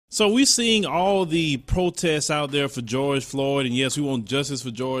So we're seeing all the protests out there for George Floyd, and yes, we want justice for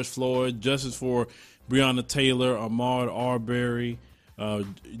George Floyd, justice for Breonna Taylor, Ahmaud Arbery,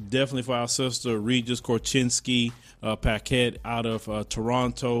 definitely for our sister Regis Korchinski Paquette out of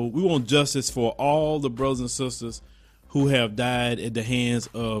Toronto. We want justice for all the brothers and sisters who have died at the hands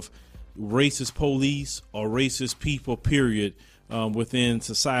of racist police or racist people, period, within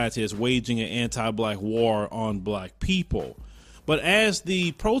society as waging an anti-black war on black people. But as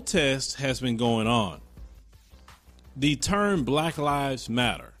the protest has been going on, the term Black Lives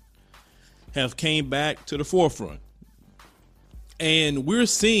Matter have came back to the forefront. And we're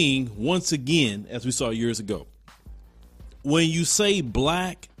seeing once again, as we saw years ago, when you say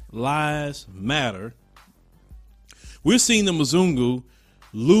Black Lives Matter, we're seeing the Mzungu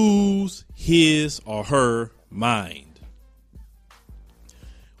lose his or her mind.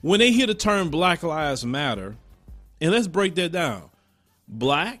 When they hear the term Black Lives Matter, and let's break that down.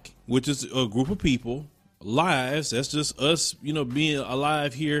 Black, which is a group of people, lives, that's just us, being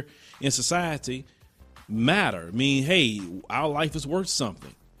alive here in society, matter. I mean, hey, our life is worth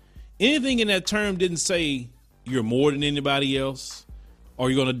something. Anything in that term didn't say you're more than anybody else or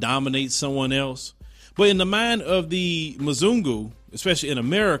you're going to dominate someone else. But in the mind of the Mzungu, especially in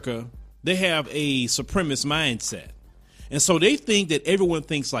America, they have a supremacist mindset. And so they think that everyone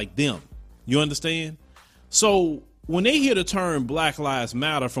thinks like them. You understand? So when they hear the term Black Lives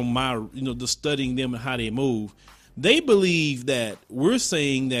Matter from my, just studying them and how they move, they believe that we're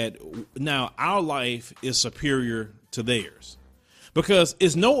saying that now our life is superior to theirs, because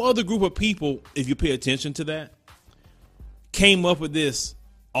it's no other group of people, if you pay attention to that, came up with this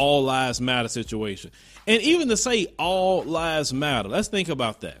all lives matter situation. And even to say all lives matter, let's think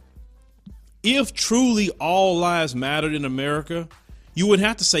about that. If truly all lives mattered in America, you wouldn't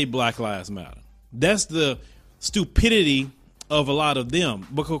have to say Black Lives Matter. That's the stupidity of a lot of them,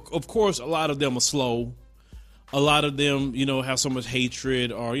 because of course a lot of them are slow. A lot of them, have so much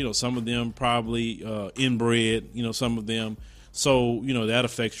hatred, or, some of them probably inbred, some of them. So, that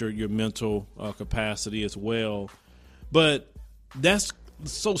affects your mental capacity as well. But that's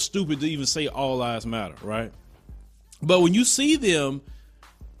so stupid to even say all lives matter, right? But when you see them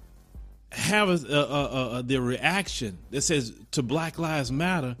have their reaction that says to Black Lives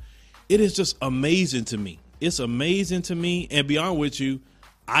Matter, it is just amazing to me. It's amazing to me. And beyond with you,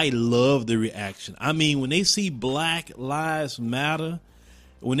 I love the reaction. I mean, when they see Black Lives Matter,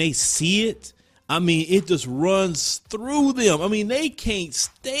 when they see it, I mean, it just runs through them. I mean, they can't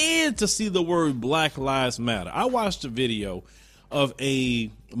stand to see the word Black Lives Matter. I watched a video of a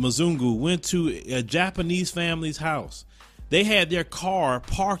Mzungu went to a Japanese family's house. They had their car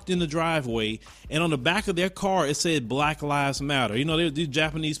parked in the driveway, and on the back of their car, it said Black Lives Matter. These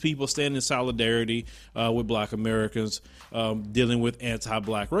Japanese people stand in solidarity with Black Americans dealing with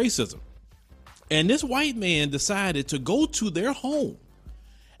anti-Black racism. And this white man decided to go to their home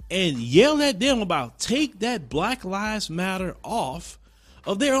and yell at them about take that Black Lives Matter off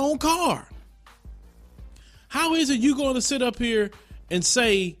of their own car. How is it you going to sit up here and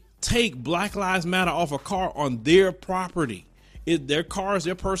say take Black Lives Matter off a car on their property? Their car is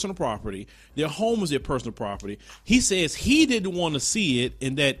their personal property. Their home is their personal property. He says he didn't want to see it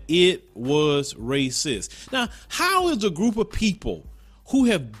and that it was racist. Now, how is a group of people who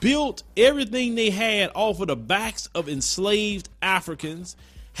have built everything they had off of the backs of enslaved Africans,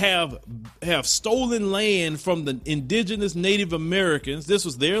 have stolen land from the indigenous Native Americans, this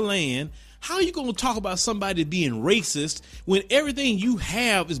was their land, how are you going to talk about somebody being racist when everything you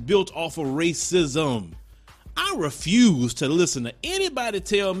have is built off of racism? I refuse to listen to anybody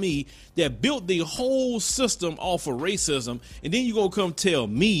tell me that built the whole system off of racism, and then you're going to come tell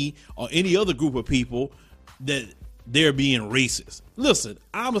me or any other group of people that they're being racist. Listen,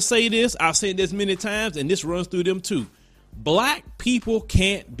 I'm going to say this. I've said this many times, and this runs through them too. Black people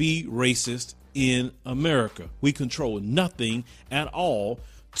can't be racist in America. We control nothing at all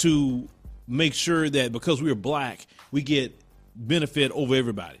to make sure that because we're black, we get benefit over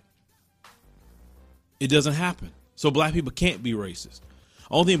everybody. It doesn't happen. So black people can't be racist.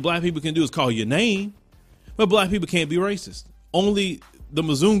 Only thing black people can do is call your name, but black people can't be racist. Only the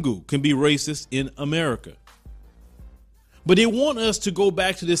Mzungu can be racist in America. But they want us to go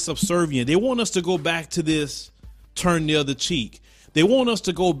back to this subservient. They want us to go back to this turn the other cheek. They want us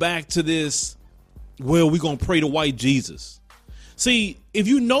to go back to this, well, we're going to pray to white Jesus. See, if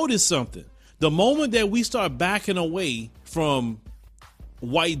you notice something, the moment that we start backing away from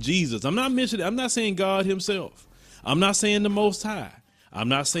white Jesus, I'm not saying God himself. I'm not saying the Most High. I'm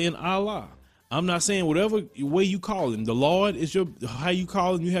not saying Allah. I'm not saying whatever way you call him. The Lord is how you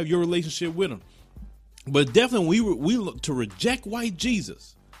call him. You have your relationship with him. But definitely we look to reject white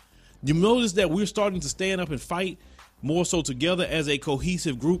Jesus. You notice that we're starting to stand up and fight more so together as a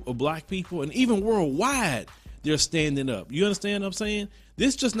cohesive group of black people, and even worldwide, they're standing up. You understand what I'm saying? This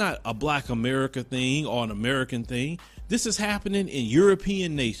is just not a black America thing or an American thing. This is happening in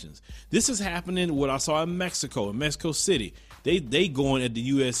European nations. This is happening what I saw in Mexico City. They going at the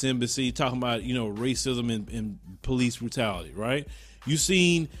U.S. Embassy talking about, racism and police brutality, right? You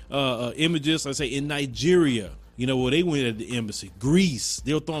seen images, I say, in Nigeria, where they went at the embassy. Greece,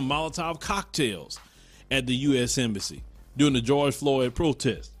 they were throwing Molotov cocktails at the U.S. Embassy during the George Floyd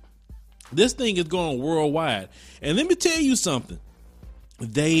protest. This thing is going worldwide. And let me tell you something.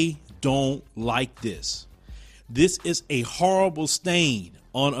 They don't like this. This is a horrible stain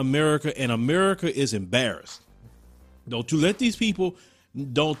on America, and America is embarrassed. Don't you let these people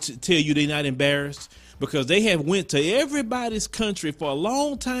tell you they're not embarrassed, because they have went to everybody's country for a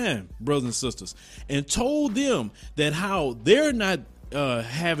long time, brothers and sisters, and told them that how they're not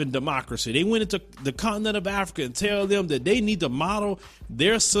having democracy. They went into the continent of Africa and tell them that they need to model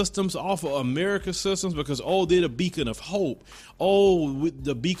their systems off of America's systems because, they're the beacon of hope.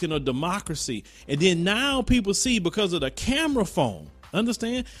 The beacon of democracy. And then now people see, because of the camera phone,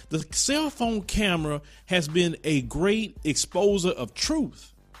 understand, the cell phone camera has been a great exposer of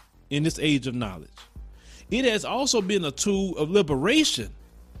truth in this age of knowledge. It has also been a tool of liberation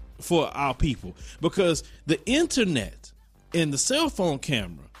for our people, because the internet and the cell phone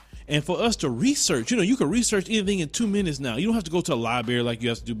camera, and for us to research, you can research anything in 2 minutes now. You don't have to go to a library like you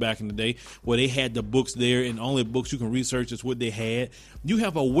used to do back in the day, where they had the books there and only books you can research is what they had. You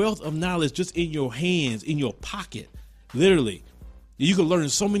have a wealth of knowledge just in your hands, in your pocket, literally. You can learn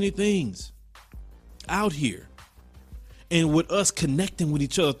so many things out here. And with us connecting with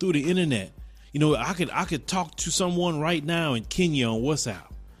each other through the internet, I could talk to someone right now in Kenya on WhatsApp.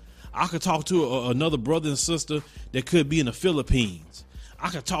 I could talk to another brother and sister that could be in the Philippines. I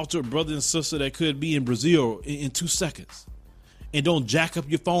could talk to a brother and sister that could be in Brazil in 2 seconds, and don't jack up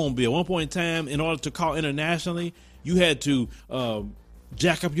your phone bill. At one point in time, in order to call internationally, you had to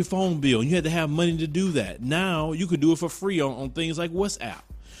jack up your phone bill, and you had to have money to do that. Now you could do it for free on things like WhatsApp,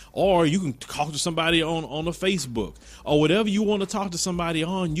 or you can talk to somebody on a Facebook, or whatever you want to talk to somebody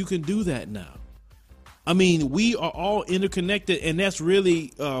on. You can do that now. I mean, we are all interconnected, and that's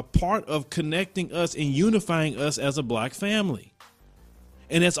really part of connecting us and unifying us as a black family.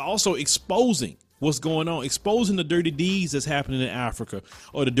 And that's also exposing what's going on, exposing the dirty deeds that's happening in Africa,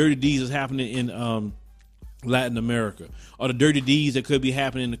 or the dirty deeds that's happening in Latin America, or the dirty deeds that could be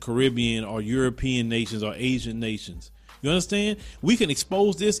happening in the Caribbean or European nations or Asian nations. You understand? We can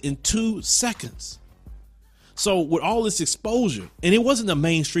expose this in 2 seconds. So with all this exposure, and it wasn't the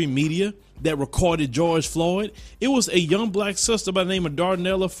mainstream media that recorded George Floyd, it was a young black sister by the name of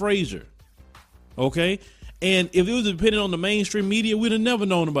Darnella Frazier. Okay. And if it was dependent on the mainstream media, we'd have never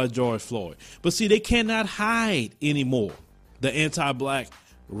known about George Floyd. But see, they cannot hide anymore the anti-black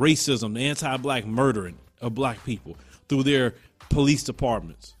racism, the anti-black murdering of black people through their police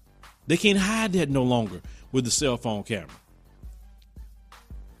departments. They can't hide that no longer with the cell phone camera.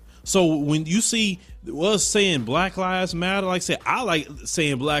 So when you see us saying Black Lives Matter, like I said, I like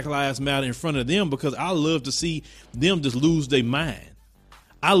saying Black Lives Matter in front of them because I love to see them just lose their mind.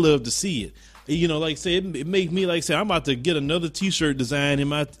 I love to see it. Like I said, it makes me, like I said, I'm about to get another T-shirt design in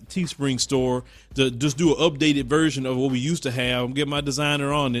my Teespring store to just do an updated version of what we used to have, get my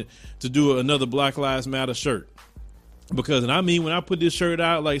designer on it to do another Black Lives Matter shirt. Because, and I mean, when I put this shirt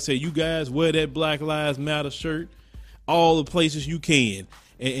out, like I say, you guys wear that Black Lives Matter shirt all the places you can,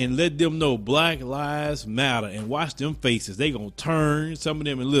 and let them know Black Lives Matter, and watch them faces. They gonna turn, some of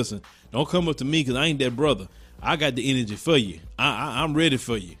them, and listen, don't come up to me because I ain't that brother. I got the energy for you. I'm ready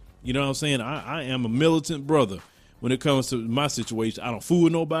for you. You know what I'm saying? I am a militant brother when it comes to my situation. I don't fool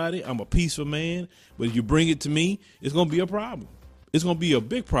with nobody. I'm a peaceful man. But if you bring it to me, it's going to be a problem. It's going to be a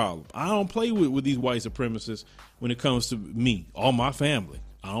big problem. I don't play with these white supremacists when it comes to me or my family.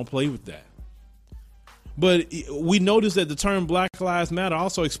 I don't play with that. But we noticed that the term Black Lives Matter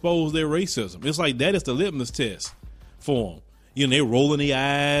also exposed their racism. It's like that is the litmus test for them. They rolling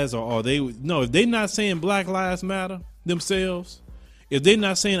their eyes or if they're not saying Black Lives Matter themselves, if they're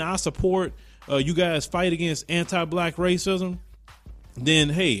not saying I support you guys fight against anti-black racism, then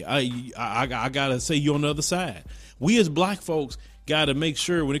hey, I gotta say you're on the other side. We as black folks got to make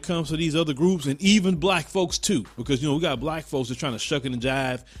sure when it comes to these other groups, and even black folks too, because we got black folks that are trying to shuck it and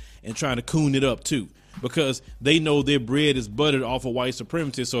jive and trying to coon it up too, because they know their bread is buttered off of white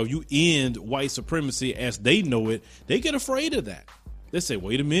supremacy. So if you end white supremacy as they know it, they get afraid of that. They say,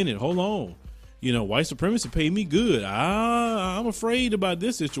 wait a minute, hold on. white supremacy paid me good. I'm afraid about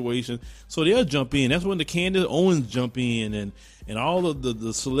this situation. So they'll jump in. That's when the Candace Owens jump in and all of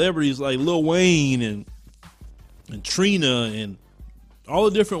the celebrities like Lil Wayne and Trina and all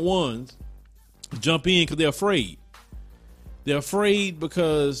the different ones jump in because they're afraid. They're afraid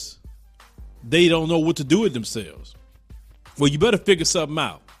because they don't know what to do with themselves. Well, you better figure something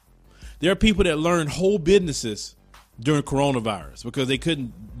out. There are people that learned whole businesses during coronavirus because they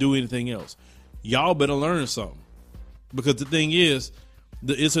couldn't do anything else. Y'all better learn something, because the thing is,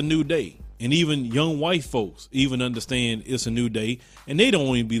 it's a new day. And even young white folks even understand it's a new day, and they don't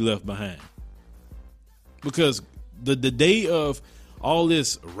want to be left behind. Because the day of all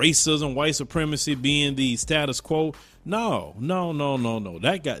this racism, white supremacy being the status quo, no.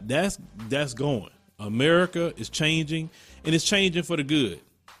 That's going. America is changing, and it's changing for the good.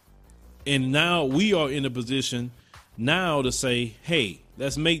 And now we are in a position now to say, hey,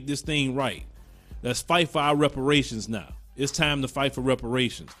 let's make this thing right. Let's fight for our reparations now. It's time to fight for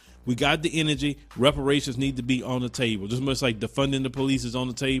reparations. We got the energy. Reparations need to be on the table. Just much like defunding the police is on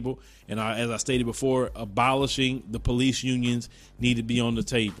the table. And as I stated before, abolishing the police unions need to be on the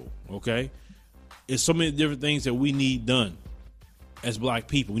table. Okay? There's so many different things that we need done as black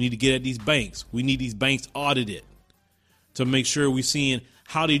people. We need to get at these banks. We need these banks audited to make sure we're seeing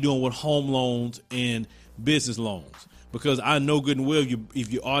how they're doing with home loans and business loans. Because I know good and well,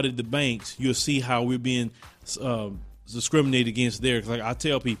 if you audit the banks, you'll see how we're being discriminated against there. Like I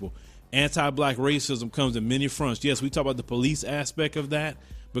tell people, anti-black racism comes in many fronts. Yes, we talk about the police aspect of that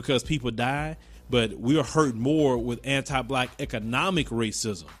because people die, but we are hurt more with anti-black economic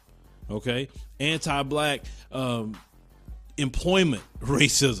racism. Okay, anti-black employment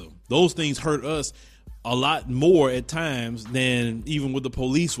racism. Those things hurt us a lot more at times than even what the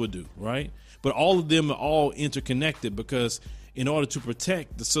police would do. Right. But all of them are all interconnected, because in order to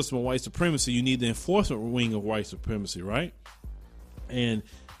protect the system of white supremacy, you need the enforcement wing of white supremacy, right? And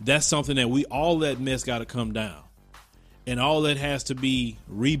that's something that all that mess got to come down. And all that has to be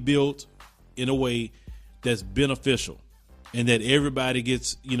rebuilt in a way that's beneficial and that everybody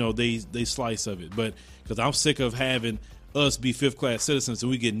gets, they slice of it. But because I'm sick of having us be fifth class citizens and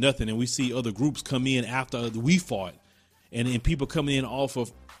we get nothing, and we see other groups come in after we fought and people coming in off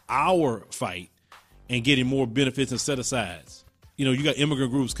of our fight and getting more benefits and set asides. You got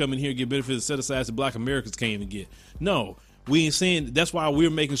immigrant groups coming here and get benefits and set asides that black Americans can't even get. No, we ain't saying. That's why we're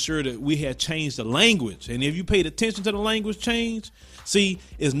making sure that we had changed the language. And if you paid attention to the language change, see,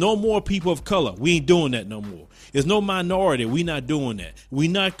 it's no more people of color. We ain't doing that no more. There's no minority. We not doing that. We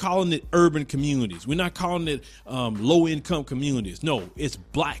not calling it urban communities. We're not calling it low income communities. No, it's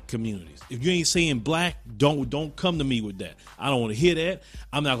black communities. If you ain't saying black, don't come to me with that. I don't want to hear that.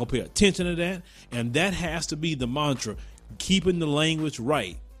 I'm not gonna pay attention to that. And that has to be the mantra. Keeping the language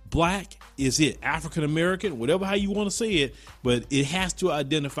right. Black is it. African American, whatever how you want to say it, but it has to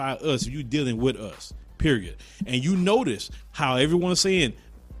identify us if you're dealing with us. Period. And you notice how everyone's saying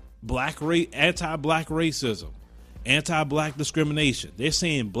anti-black racism, anti-black discrimination. They're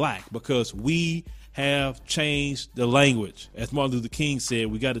saying black because we have changed the language. As Martin Luther King said,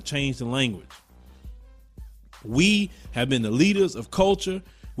 we got to change the language. We have been the leaders of culture.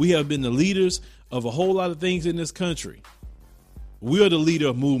 We have been the leaders of a whole lot of things in this country. We are the leader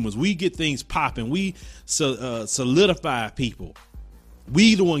of movements. We get things popping. We solidify people.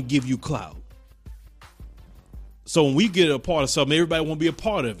 We the one give you clout. So when we get a part of something, everybody want to be a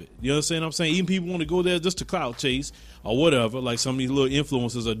part of it. You understand what I'm saying? Even people want to go there just to clout chase or whatever, like some of these little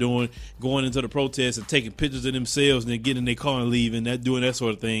influencers are doing, going into the protests and taking pictures of themselves and then getting in their car and leaving, doing that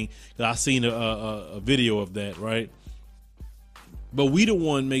sort of thing. I seen a video of that, right? But we the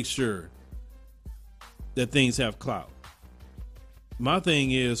one make sure that things have clout. My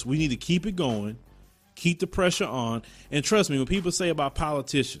thing is we need to keep it going, keep the pressure on. And trust me, when people say about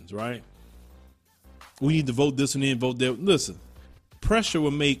politicians, right? We need to vote this and then vote that. Listen, pressure will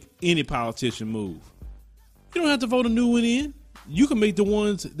make any politician move. You don't have to vote a new one in. You can make the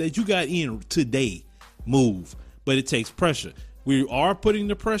ones that you got in today move, but it takes pressure. We are putting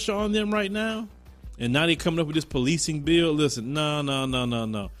the pressure on them right now. And now they're coming up with this policing bill. Listen,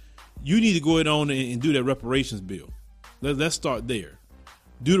 no. You need to go ahead on and do that reparations bill. Let's start there.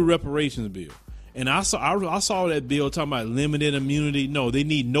 Do the reparations bill. And I saw that bill talking about limited immunity. No, they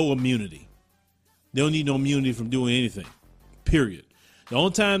need no immunity. They don't need no immunity from doing anything, period. The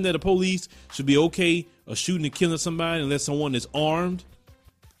only time that the police should be okay of shooting and killing somebody unless someone is armed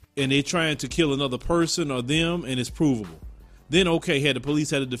and they're trying to kill another person or them and it's provable. Then, okay, the police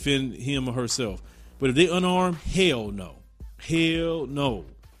had to defend him or herself. But if they're unarmed, hell no. Hell no.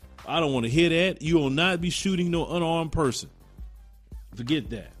 I don't want to hear that. You will not be shooting no unarmed person. Forget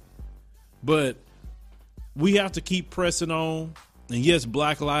that. But we have to keep pressing on. And yes,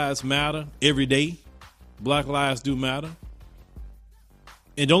 Black Lives Matter every day. Black lives do matter.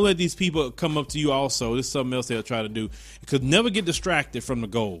 And don't let these people come up to you also. This is something else they'll try to do. Because never get distracted from the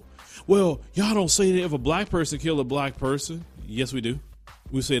goal. Well, y'all don't say that if a black person kill a black person. Yes, we do.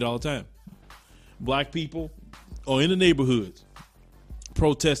 We say it all the time. Black people are in the neighborhoods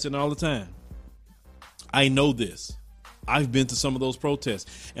protesting all the time. I know this. I've been to some of those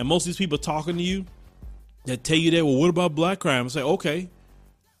protests. And most of these people talking to you that tell you that, well, what about black crime? I say, okay,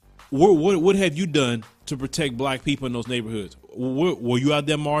 what have you done to protect black people in those neighborhoods? Were you out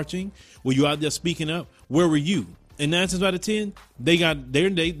there marching? Were you out there speaking up? Where were you? And 9 times out of 10, they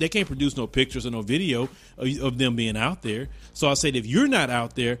can't produce no pictures or no video of them being out there. So I said, if you're not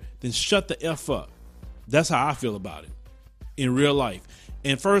out there, then shut the F up. That's how I feel about it in real life.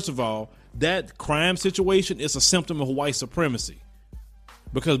 And first of all, that crime situation is a symptom of white supremacy.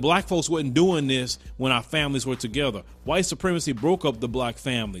 Because black folks wasn't doing this when our families were together. White supremacy broke up the black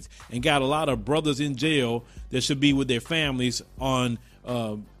families and got a lot of brothers in jail that should be with their families on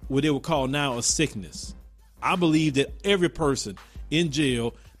what they would call now a sickness. I believe that every person in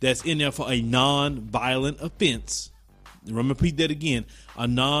jail that's in there for a non-violent offense, remember, repeat that again, a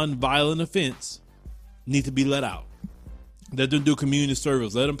non-violent offense, need to be let out. Let them do community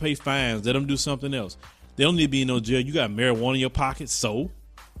service. Let them pay fines. Let them do something else. They don't need to be in no jail. You got marijuana in your pocket, so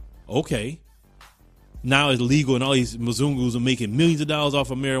okay. Now it's legal and all these Mzungus are making millions of dollars off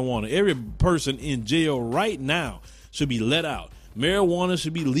of marijuana. Every person in jail right now should be let out. Marijuana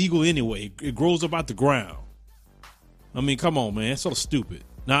should be legal anyway. It grows up out the ground. I mean, come on, man. It's so stupid.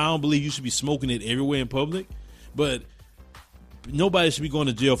 Now, I don't believe you should be smoking it everywhere in public, but nobody should be going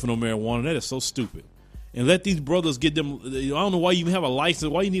to jail for no marijuana. That is so stupid. And let these brothers get them. I don't know why you even have a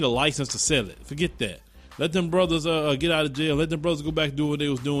license. Why you need a license to sell it? Forget that. Let them brothers get out of jail. Let them brothers go back to do what they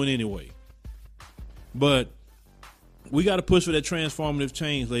was doing anyway. But we got to push for that transformative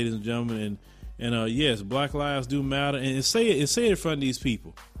change, ladies and gentlemen. And yes, Black lives do matter. And say it in front of these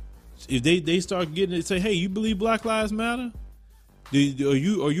people. If they start getting it, say, hey, you believe Black Lives Matter? Are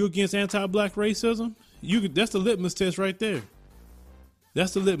you against anti-black racism? That's the litmus test right there.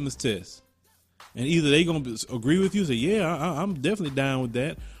 That's the litmus test. And either they gonna agree with you, say, yeah, I'm definitely down with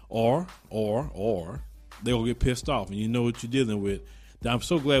that, or they will get pissed off, and you know what you're dealing with. I'm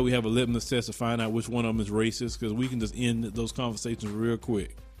so glad we have a litmus test to find out which one of them is racist, because we can just end those conversations real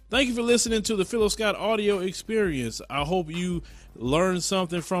quick. Thank you for listening to the Philo Scott audio experience. I hope you learned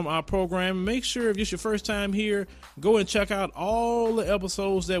something from our program. Make sure if it's your first time here, go and check out all the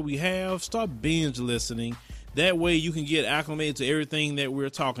episodes that we have. Start binge listening. That way you can get acclimated to everything that we're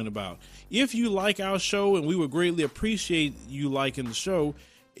talking about. If you like our show, and we would greatly appreciate you liking the show,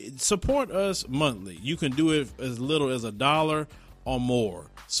 support us monthly. You can do it as little as $1 or more.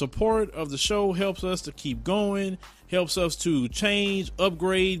 Support of the show helps us to keep going, helps us to change,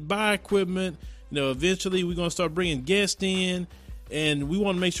 upgrade, buy equipment. Eventually we're going to start bringing guests in, and we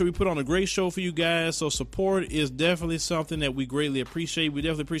want to make sure we put on a great show for you guys. So support is definitely something that we greatly appreciate. We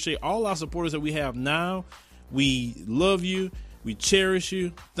definitely appreciate all our supporters that we have now. We love you. We cherish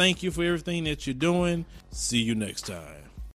you. Thank you for everything that you're doing. See you next time.